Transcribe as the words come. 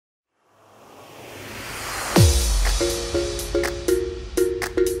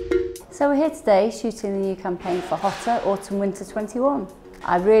So we're here today shooting the new campaign for Hotter Autumn Winter 21.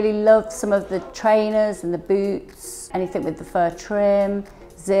 I really loved some of the trainers and the boots, anything with the fur trim,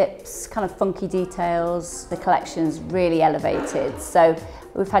 zips, kind of funky details. The collection's really elevated, so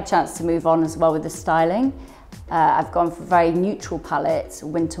we've had a chance to move on as well with the styling. I've gone for a very neutral palette,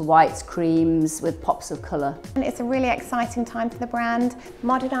 winter whites, creams with pops of colour. And it's a really exciting time for the brand,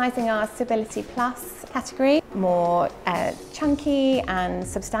 modernising our Stability Plus category, more chunky and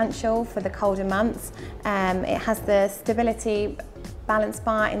substantial for the colder months. It has the Stability balance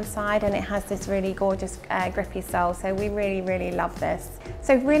bar inside and it has this really gorgeous grippy sole, so we really love this.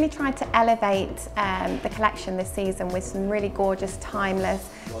 So we've really tried to elevate the collection this season with some really gorgeous timeless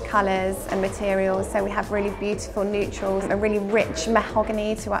colours and materials. So we have really beautiful neutrals, a really rich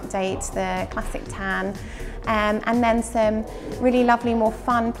mahogany to update the classic tan, and then some really lovely, more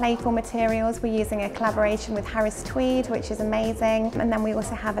fun, playful materials. We're using a collaboration with Harris Tweed, which is amazing. And then we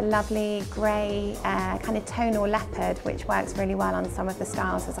also have a lovely grey kind of tonal leopard, which works really well on some of the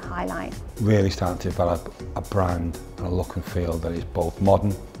styles as a highlight. Really starting to develop a brand and a look and feel that is both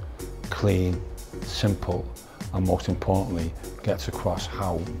modern, clean, simple, and most importantly, gets across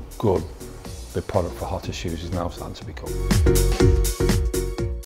how good the product for Hotter shoes is now starting to become.